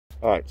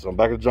All right, so I'm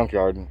back at the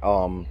junkyard.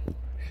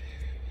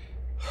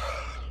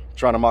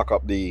 Trying to mock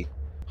up the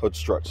hood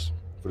struts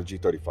for the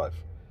G35.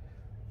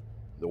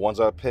 The ones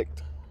I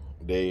picked,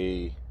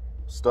 they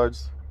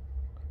studs,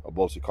 or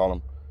bolts you call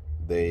them.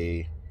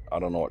 I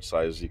don't know what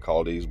size you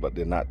call these, but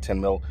they're not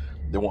 10 mil.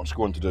 They won't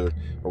screw into the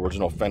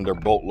original fender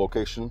bolt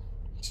location.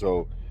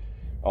 So,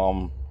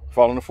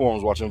 following the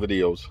forums, watching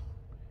videos,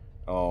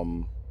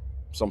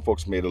 some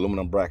folks made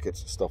aluminum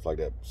brackets and stuff like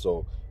that.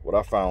 So what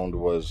I found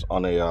was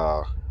on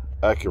a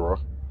Acura,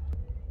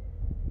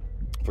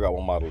 I forgot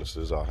what model this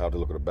is. I'll have to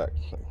look at the back,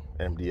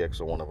 MDX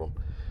or one of them.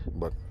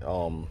 But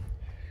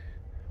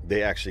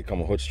they actually come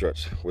with hood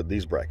struts with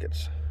these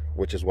brackets,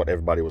 which is what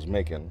everybody was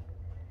making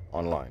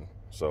online.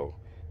 So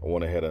I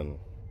went ahead and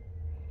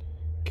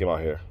came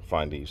out here,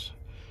 find these.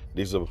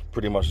 These are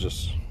pretty much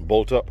just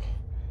bolt up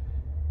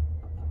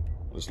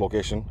this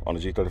location on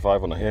the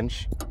G35 on the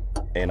hinge,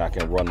 and I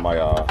can run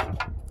my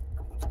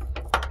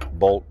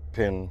bolt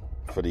pin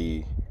for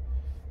the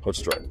hood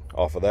strut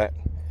off of that.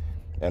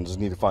 And just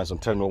need to find some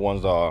 10 mil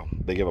ones.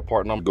 They give a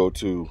part number. Go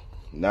to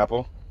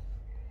Napa.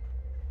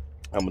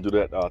 I'm gonna do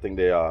that. I think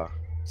they are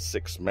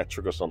 6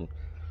 metric or something.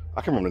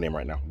 I can't remember the name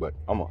right now, but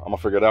I'm gonna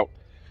figure it out.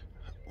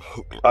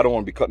 I don't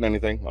want to be cutting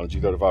anything on the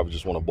G35. I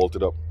just want to bolt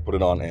it up, put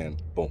it on,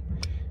 and boom.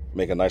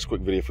 Make a nice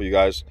quick video for you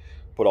guys.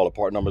 Put all the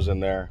part numbers in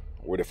there,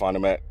 where to find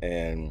them at,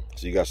 and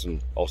so you guys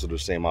can also do the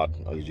same on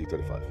your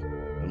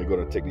G35. Let me go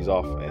to take these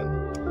off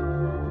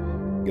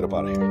and get up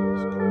out of here.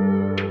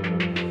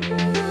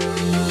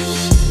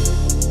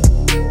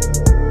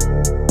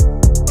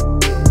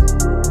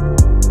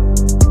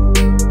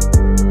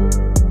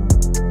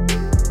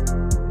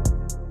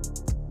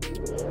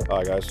 All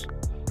right, guys.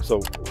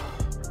 So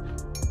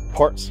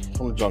parts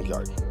from the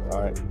junkyard.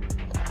 All right,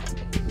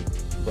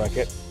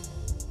 bracket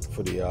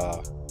for the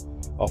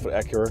off of the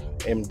Acura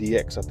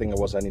MDX. I think it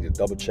was. I need to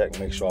double check,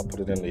 make sure I put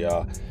it in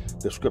the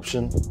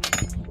description.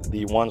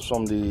 The ones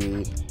from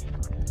the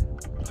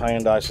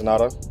Hyundai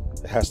Sonata,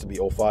 it has to be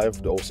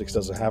 05. The 06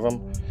 doesn't have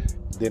them.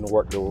 Didn't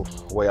work the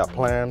way I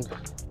planned.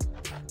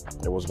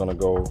 It was gonna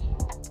go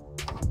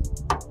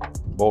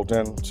bolt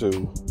in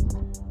to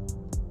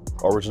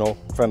original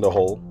fender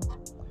hole,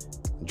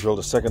 drill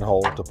the second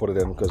hole to put it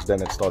in, because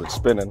then it started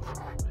spinning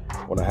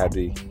when I had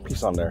the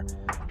piece on there.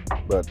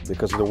 But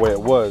because of the way it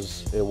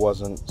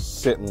wasn't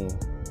sitting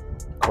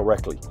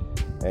correctly.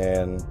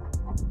 And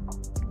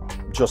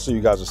just so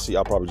you guys will see,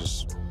 I'll probably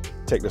just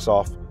take this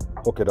off,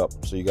 hook it up,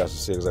 so you guys can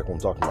see exactly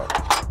what I'm talking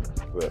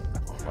about. But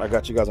I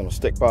got you guys on a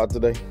stick pod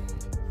today.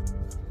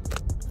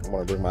 I'm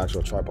gonna bring my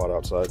actual tripod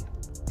outside.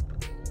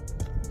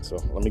 So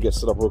let me get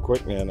set up real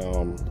quick and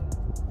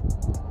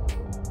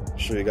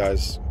show you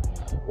guys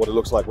what it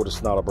looks like with a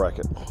Sonata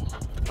bracket.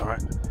 All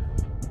right.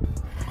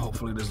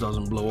 Hopefully this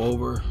doesn't blow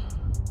over.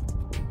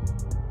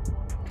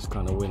 It's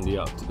kind of windy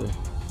out today.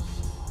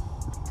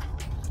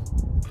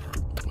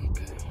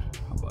 Okay,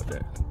 how about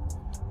that?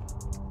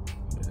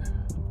 Yeah,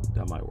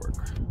 that might work.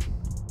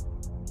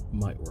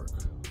 Might work.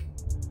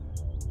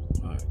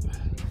 All right.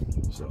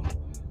 So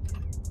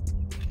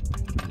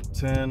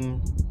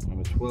 10,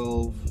 number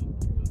 12.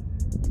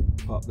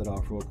 Pop that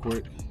off real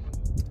quick.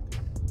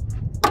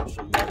 I'll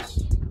show you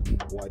guys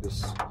why the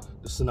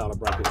Sonata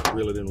bracket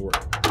really didn't work.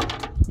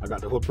 I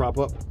got the hood prop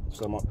up,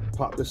 so I'm gonna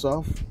pop this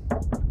off.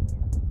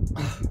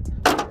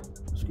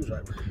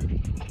 Screwdriver.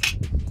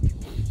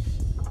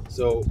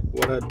 So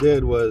what I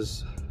did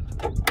was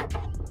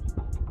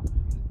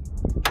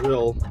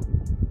drill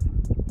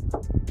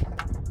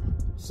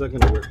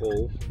secondary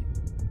hole.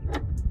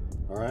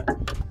 All right,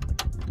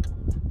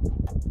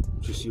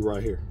 which you see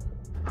right here,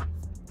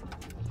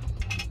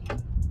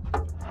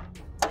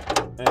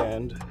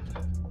 and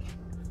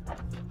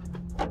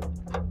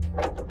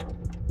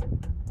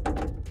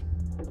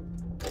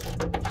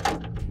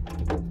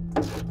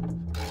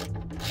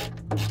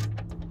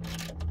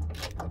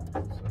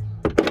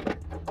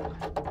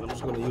I'm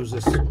just going to use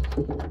this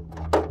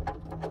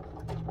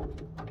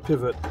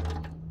pivot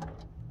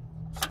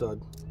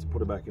stud to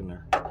put it back in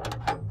there.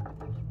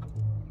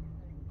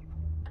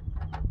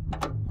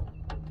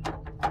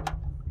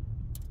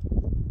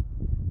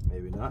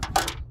 Maybe not.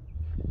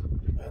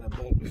 I had a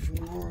bolt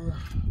before.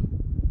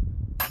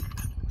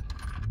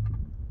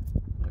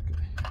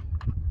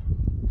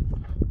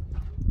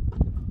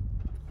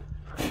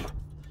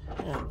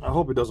 I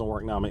hope it doesn't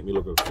work now, make me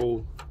look like a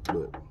fool,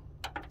 but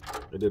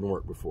it didn't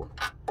work before.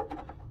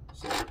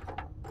 So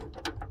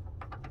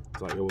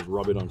it's like it was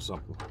rubbing on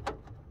something.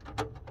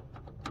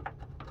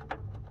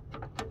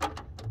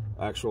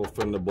 Actual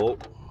fender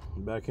bolt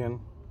back in,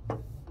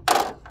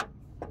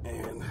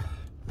 and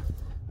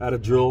I had to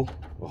drill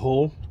a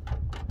hole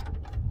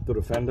through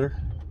the fender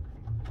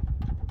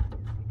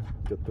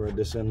to thread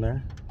this in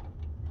there.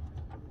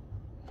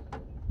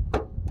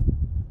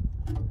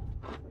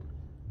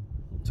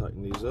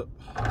 Tighten these up.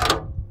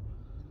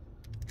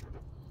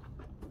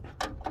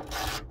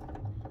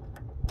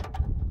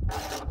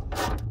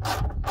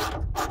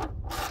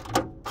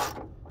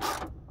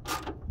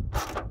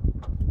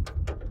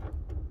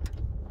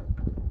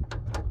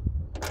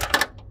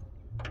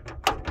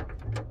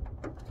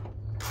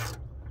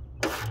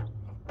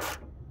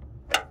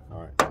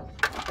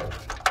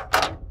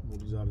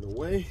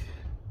 way.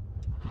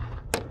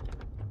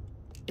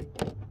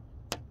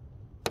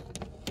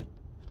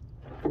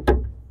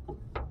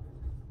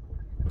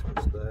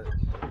 That.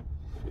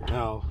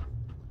 Now,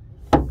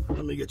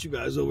 let me get you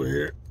guys over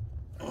here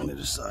on the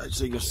other side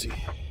so you can see.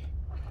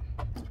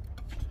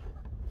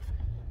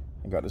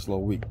 I got this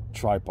little weak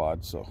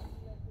tripod, so.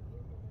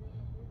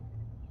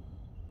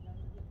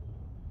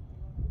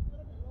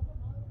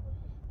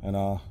 And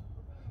I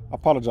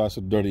apologize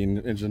for the dirty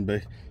engine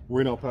bay.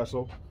 We're in El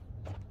Paso.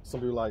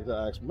 Somebody like to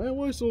ask, man,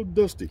 why is it so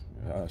dusty?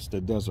 It's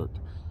the desert.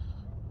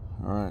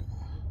 All right.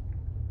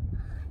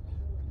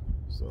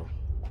 So,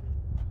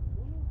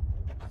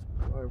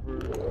 driver,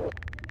 take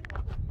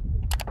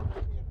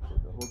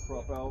the hood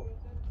prop out.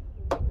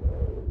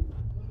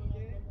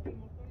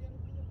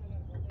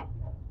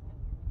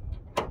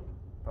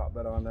 Pop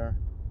that on there.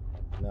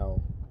 Now,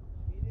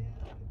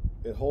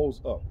 it holds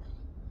up,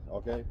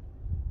 okay?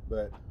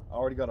 But I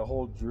already got a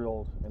hole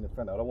drilled in the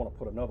fender. I don't want to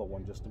put another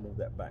one just to move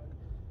that back.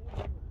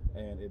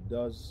 And it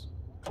does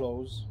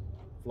close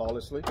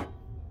flawlessly.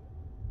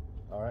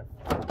 All right.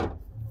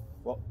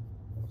 Well,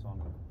 what's on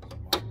there?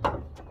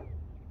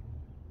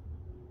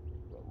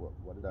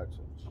 What did I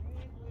change?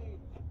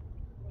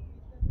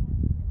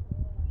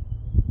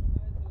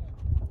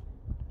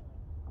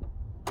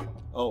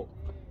 Oh,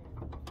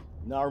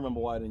 now I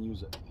remember why I didn't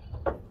use it.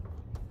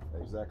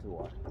 Exactly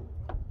why.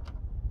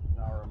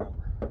 Now I remember.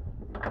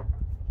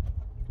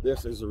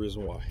 This is the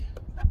reason why.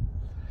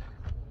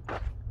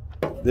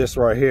 This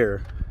right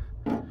here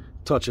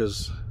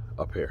touches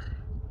up here.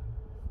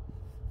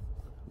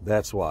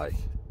 That's why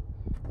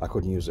I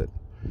couldn't use it.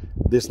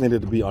 This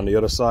needed to be on the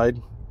other side.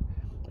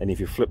 And if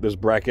you flip this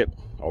bracket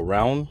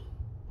around,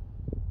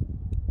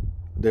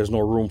 there's no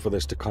room for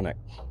this to connect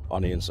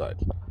on the inside.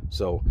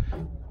 So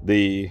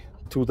the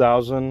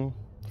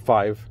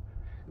 2005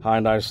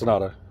 Hyundai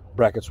Sonata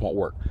brackets won't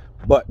work.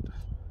 But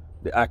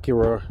the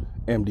Acura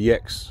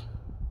MDX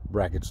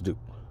brackets do.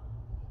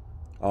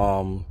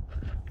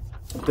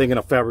 Thinking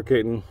of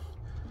fabricating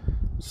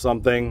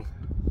something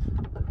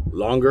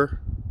longer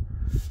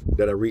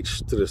that I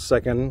reach to the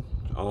second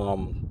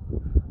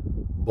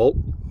bolt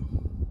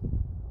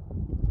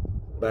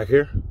back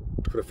here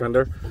for the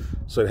fender,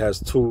 so it has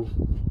two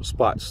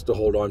spots to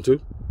hold on to,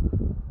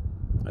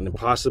 and then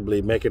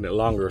possibly making it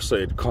longer so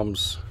it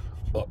comes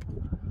up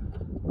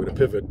where the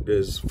pivot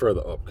is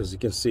further up, because you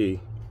can see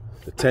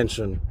the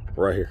tension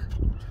right here.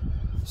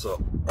 So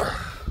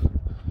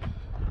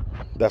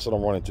that's what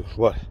I'm running to.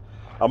 But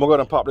I'm gonna go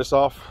ahead and pop this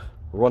off,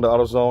 run the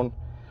AutoZone.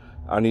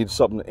 I need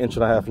something 1.5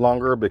 inches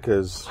longer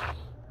because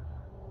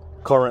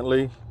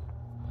currently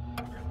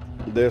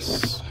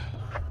this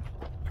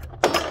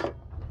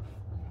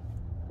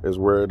is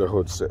where the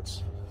hood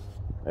sits.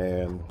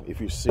 And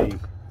if you see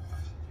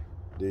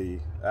the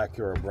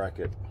Acura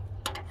bracket,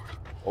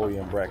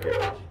 OEM bracket,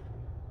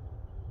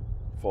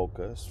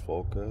 focus,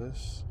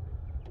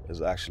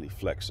 is actually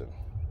flexing,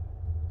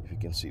 if you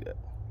can see that.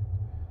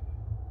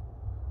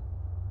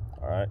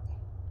 All right,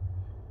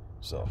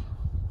 so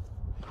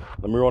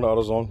let me run the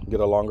AutoZone, get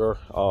a longer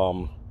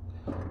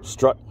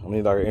strut. I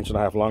need like 1.5 inches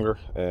longer,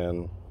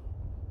 and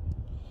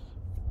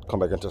come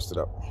back and test it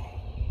out.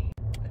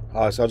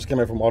 All right, so I just came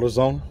in from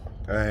AutoZone,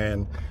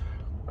 and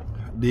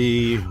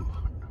the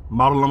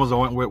model numbers I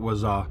went with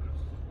was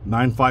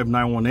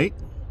 95918,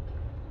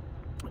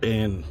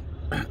 and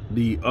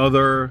the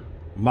other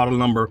model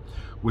number,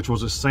 which was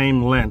the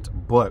same length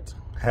but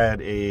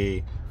had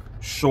a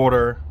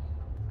shorter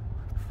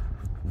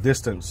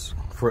distance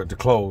for it to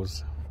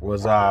close,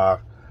 was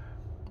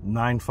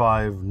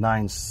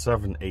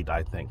 95978,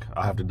 I think.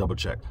 I have to double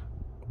check,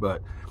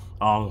 but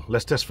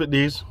let's test fit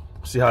these,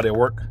 see how they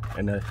work.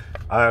 And then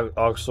I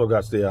also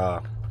got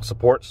the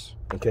supports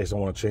in case I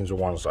want to change the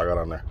ones I got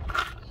on there.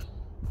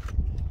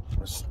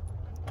 Let's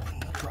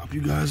prop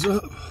you guys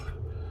up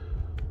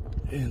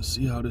and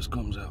see how this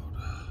comes out.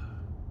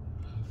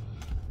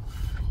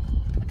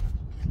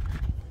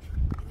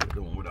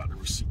 The one without the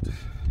receipt.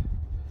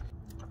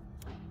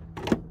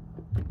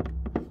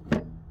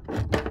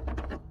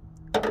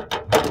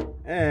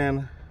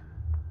 And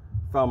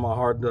found my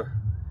harder,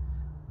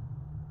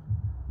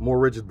 more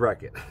rigid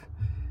bracket,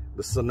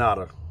 the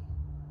Sonata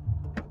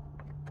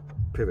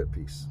pivot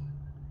piece.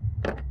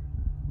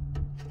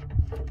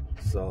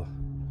 So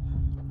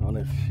I don't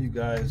know if you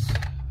guys,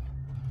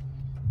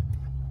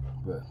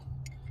 but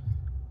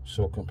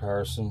show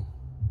comparison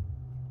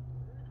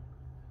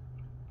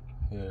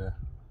here.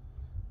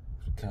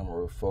 If the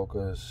camera will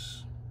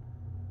focus,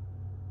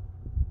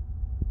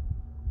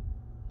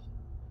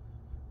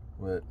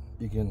 but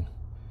you can.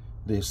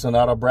 The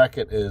Sonata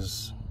bracket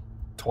is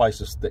twice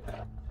as thick,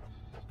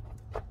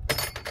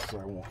 so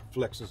I won't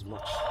flex as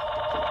much.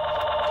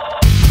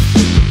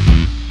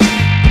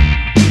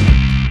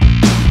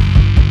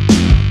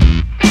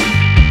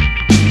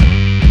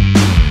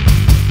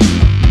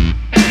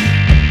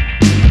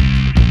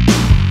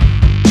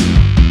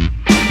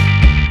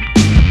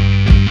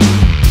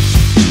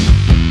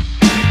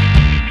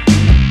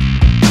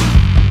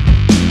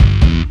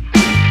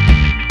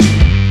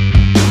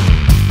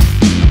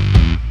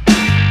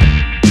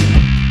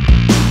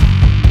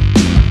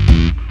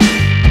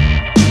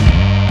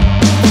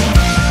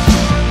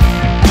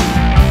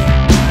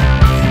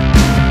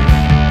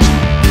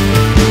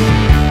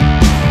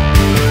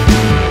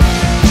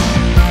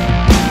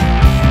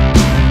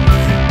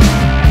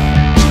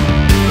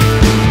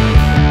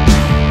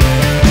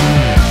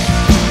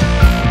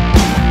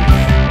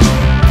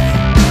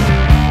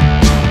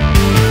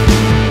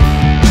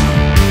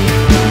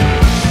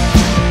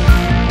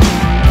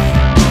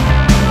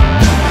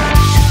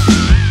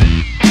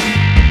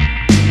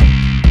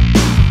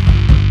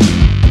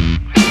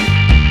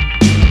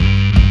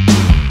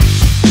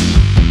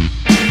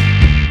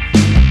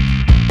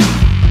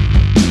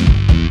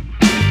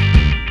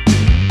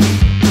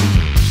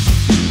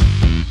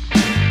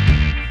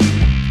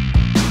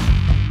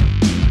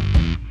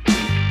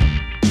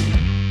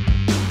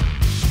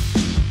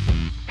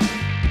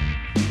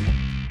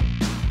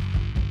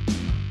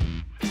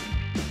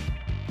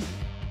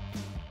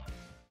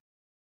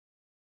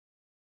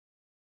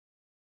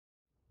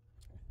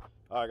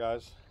 All right,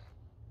 guys,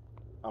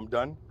 I'm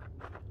done.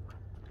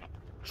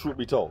 Truth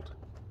be told,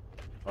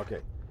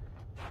 okay,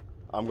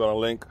 I'm gonna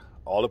link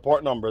all the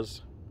part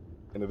numbers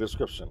in the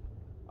description.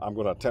 I'm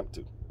gonna attempt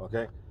to,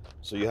 okay?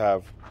 So you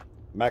have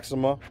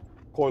Maxima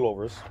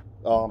coilovers,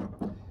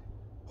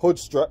 hood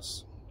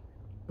struts.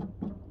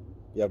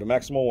 You have the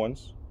Maxima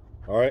ones,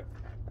 all right?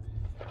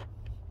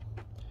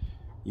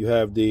 You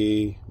have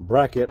the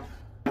bracket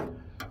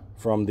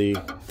from the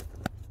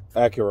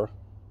Acura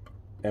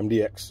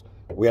MDX.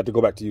 We have to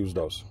go back to use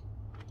those,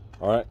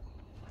 all right?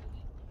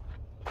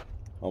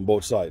 On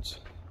both sides.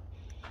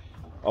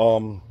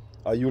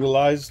 I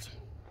utilized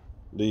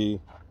the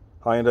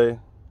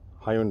Hyundai,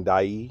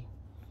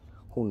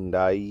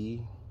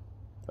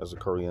 as the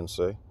Koreans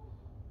say.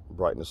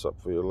 Brighten this up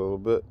for you a little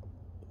bit.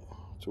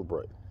 Too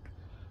bright.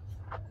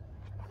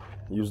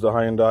 Use the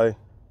Hyundai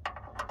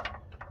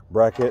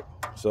bracket.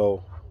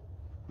 So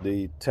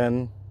the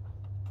 10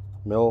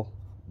 mil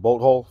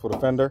bolt hole for the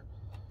fender.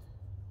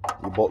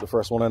 You bolt the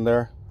first one in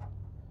there,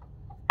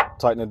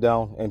 tighten it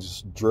down, and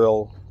just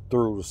drill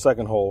through the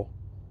second hole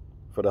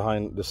for the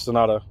Hyundai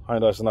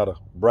Sonata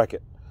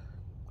bracket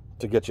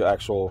to get your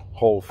actual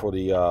hole for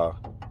the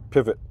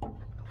pivot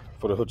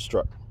for the hood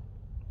strut.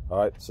 All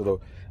right, so the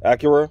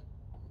Acura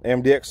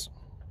MDX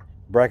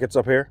brackets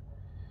up here.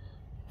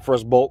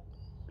 First bolt,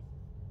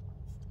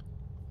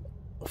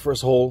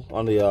 first hole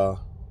on the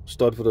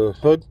stud for the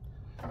hood.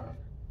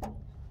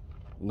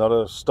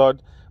 Another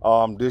stud.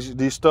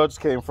 These studs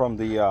came from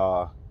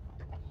the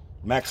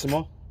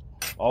Maxima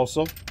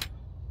also.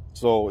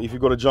 So if you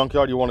go to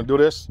junkyard, you want to do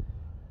this.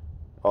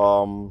 02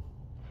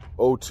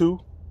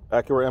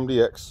 Acura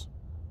MDX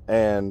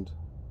and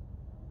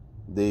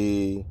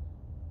the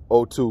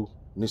 02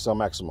 Nissan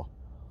Maxima.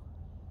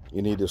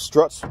 You need the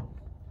struts,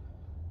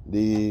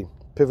 the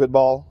pivot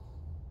ball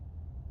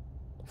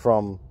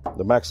from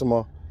the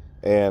Maxima,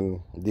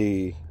 and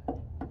the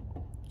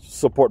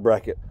support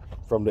bracket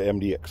from the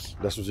MDX.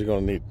 That's what you're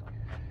going to need.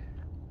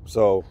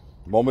 So,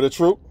 moment of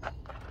truth.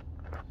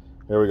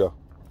 Here we go.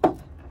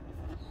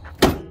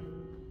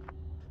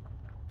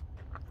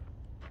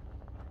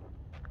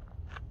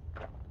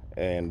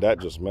 And that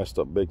just messed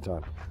up big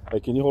time. Hey,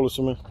 can you hold this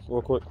for me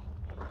real quick?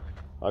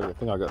 I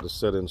think I got the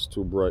settings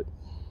too bright.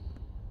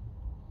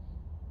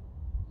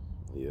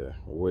 Yeah,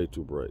 way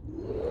too bright.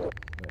 Yeah.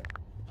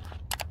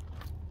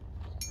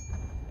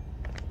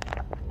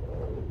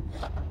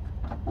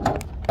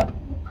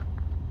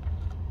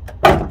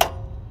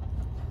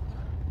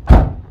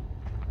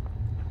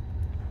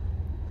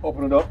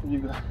 Open it up,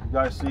 you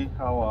guys see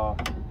how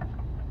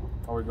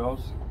it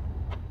goes.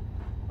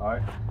 All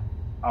right,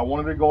 I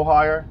wanted to go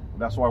higher.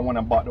 That's why I went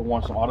and bought the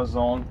ones from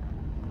AutoZone.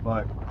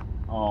 But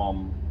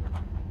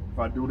if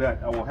I do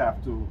that, I will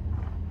have to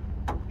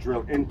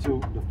drill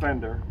into the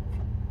fender,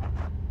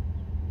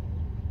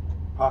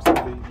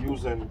 possibly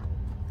using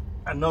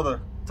another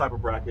type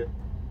of bracket,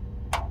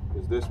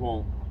 because this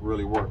won't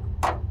really work,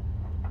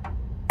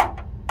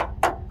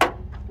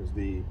 because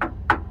the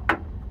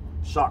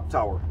shock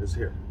tower is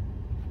here.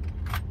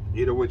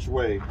 Either which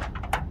way,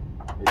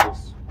 it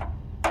just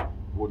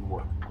wouldn't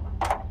work.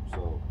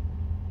 So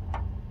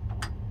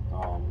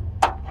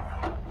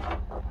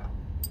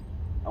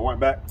I went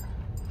back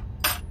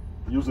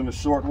using the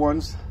short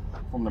ones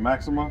from the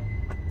Maxima,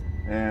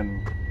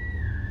 and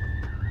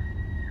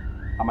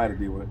I might have to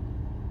deal with it.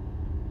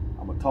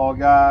 I'm a tall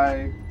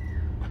guy.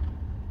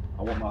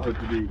 I want my hood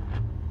to be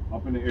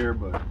up in the air,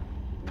 but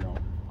you know,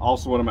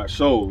 also when I'm at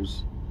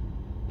shows,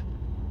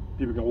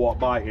 people can walk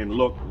by and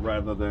look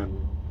rather than,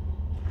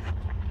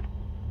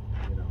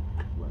 you know,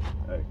 but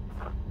hey,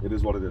 it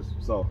is what it is.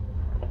 So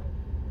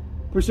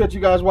appreciate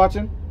you guys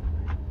watching,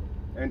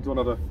 and to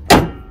another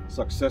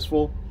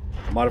successful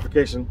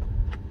modification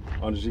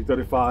on the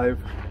G35.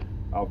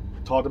 I've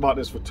talked about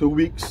this for 2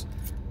 weeks.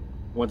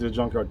 Went to the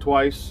junkyard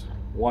twice.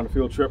 One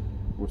field trip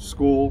with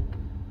school.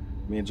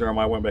 Me and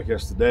Jeremiah went back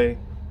yesterday,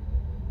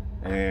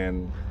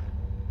 and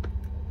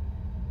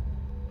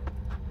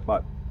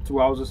about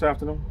 2 hours this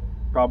afternoon,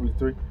 probably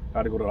 3. I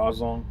had to go to the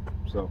AutoZone.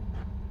 So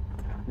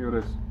here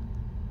it is.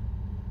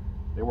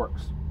 It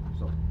works.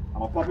 So I'm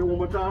gonna pump it one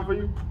more time for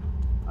you.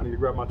 I need to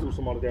grab my tools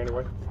from under there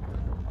anyway.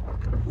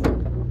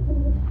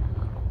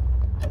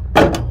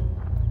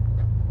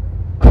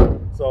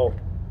 So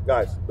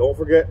guys, don't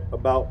forget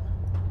about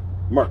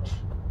merch,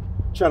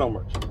 channel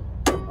merch.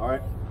 All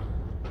right,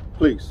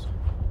 please,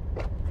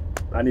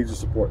 I need your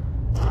support.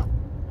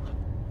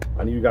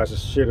 I need you guys to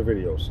share the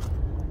videos,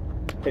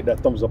 hit that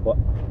thumbs up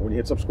button. When you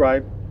hit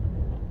subscribe,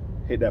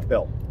 hit that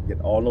bell,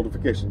 get all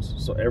notifications,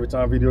 so every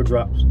time a video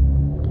drops,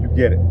 you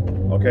get it.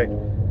 Okay,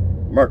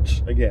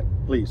 merch, again,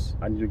 please,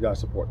 I need you guys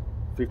support.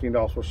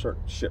 $15 for a shirt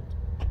shipped,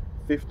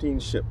 15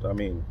 shipped. I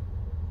mean,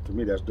 to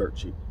me that's dirt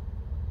cheap.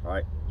 All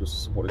right, just to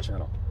support the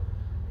channel.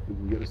 We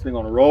can get this thing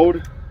on the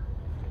road.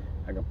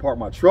 I can park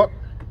my truck,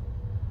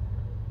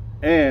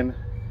 and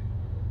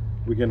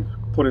we can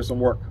put in some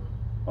work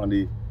on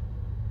the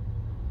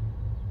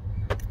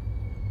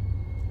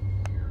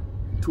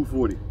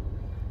 240.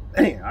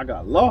 Dang, I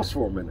got lost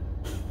for a minute.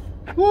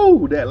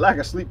 Woo, that lack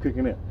of sleep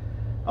kicking in.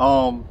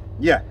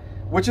 Yeah,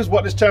 which is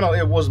what this channel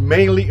it was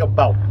mainly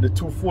about. The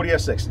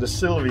 240SX, the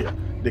Sylvia,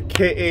 the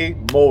KA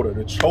motor,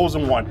 the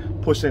chosen one,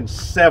 pushing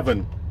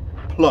 7+.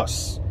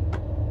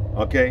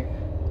 Okay,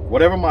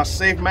 whatever my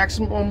safe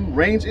maximum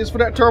range is for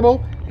that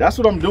turbo, that's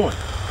what I'm doing.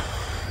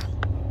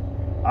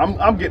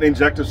 I'm getting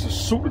injectors to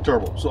suit the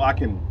turbo so I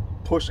can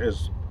push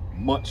as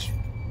much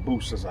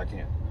boost as I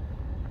can.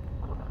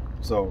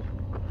 So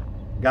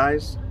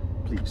guys,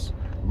 please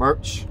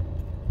merch,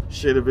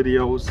 share the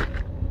videos,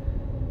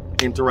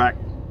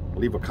 interact,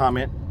 leave a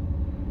comment,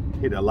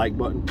 hit that like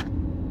button,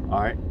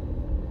 all right,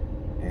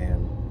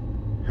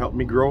 and help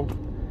me grow.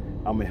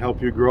 I'm gonna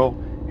help you grow,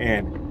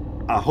 and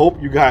I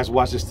hope you guys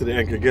watch this to the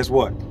end, because guess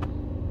what,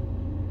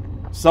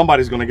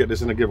 somebody's gonna get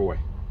this in a giveaway.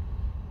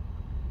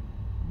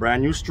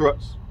 Brand new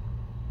struts,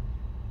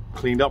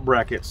 cleaned up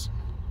brackets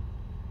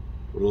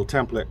with a little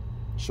template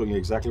showing you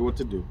exactly what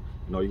to do.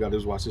 And all you gotta do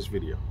is watch this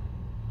video.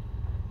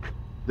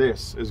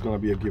 This is gonna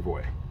be a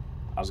giveaway.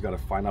 I just gotta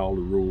find out all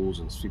the rules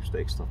and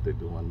sweepstakes stuff they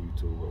do on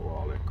YouTube or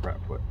all that crap.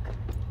 But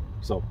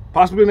so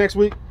possibly next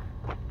week,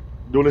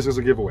 doing this as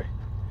a giveaway.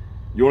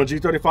 You want a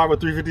G35 or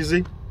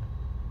 350Z?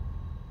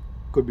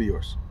 Could be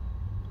yours.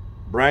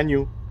 Brand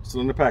new,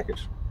 still in the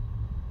package.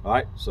 All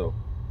right, so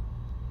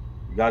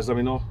you guys let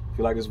me know if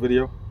you like this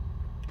video,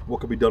 what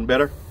could be done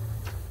better.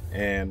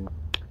 And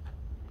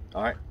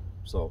all right,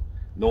 so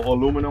no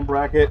aluminum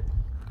bracket,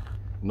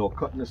 no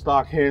cutting the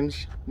stock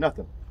hinge,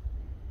 nothing.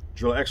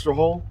 Drill extra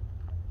hole,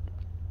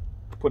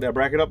 put that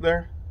bracket up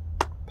there,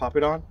 pop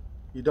it on,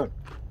 you're done.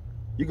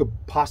 You could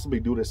possibly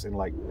do this in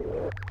like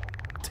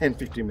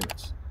 10-15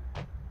 minutes,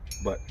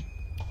 but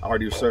I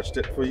already researched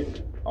it for you,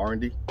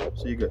 R&D,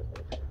 so you're good.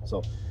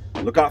 So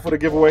look out for the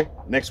giveaway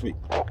next week.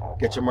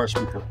 Get your merch,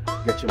 people.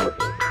 Get your merch.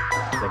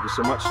 Thank you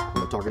so much. I'm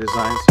gonna talk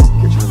Designs. Get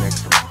you in the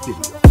next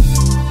video.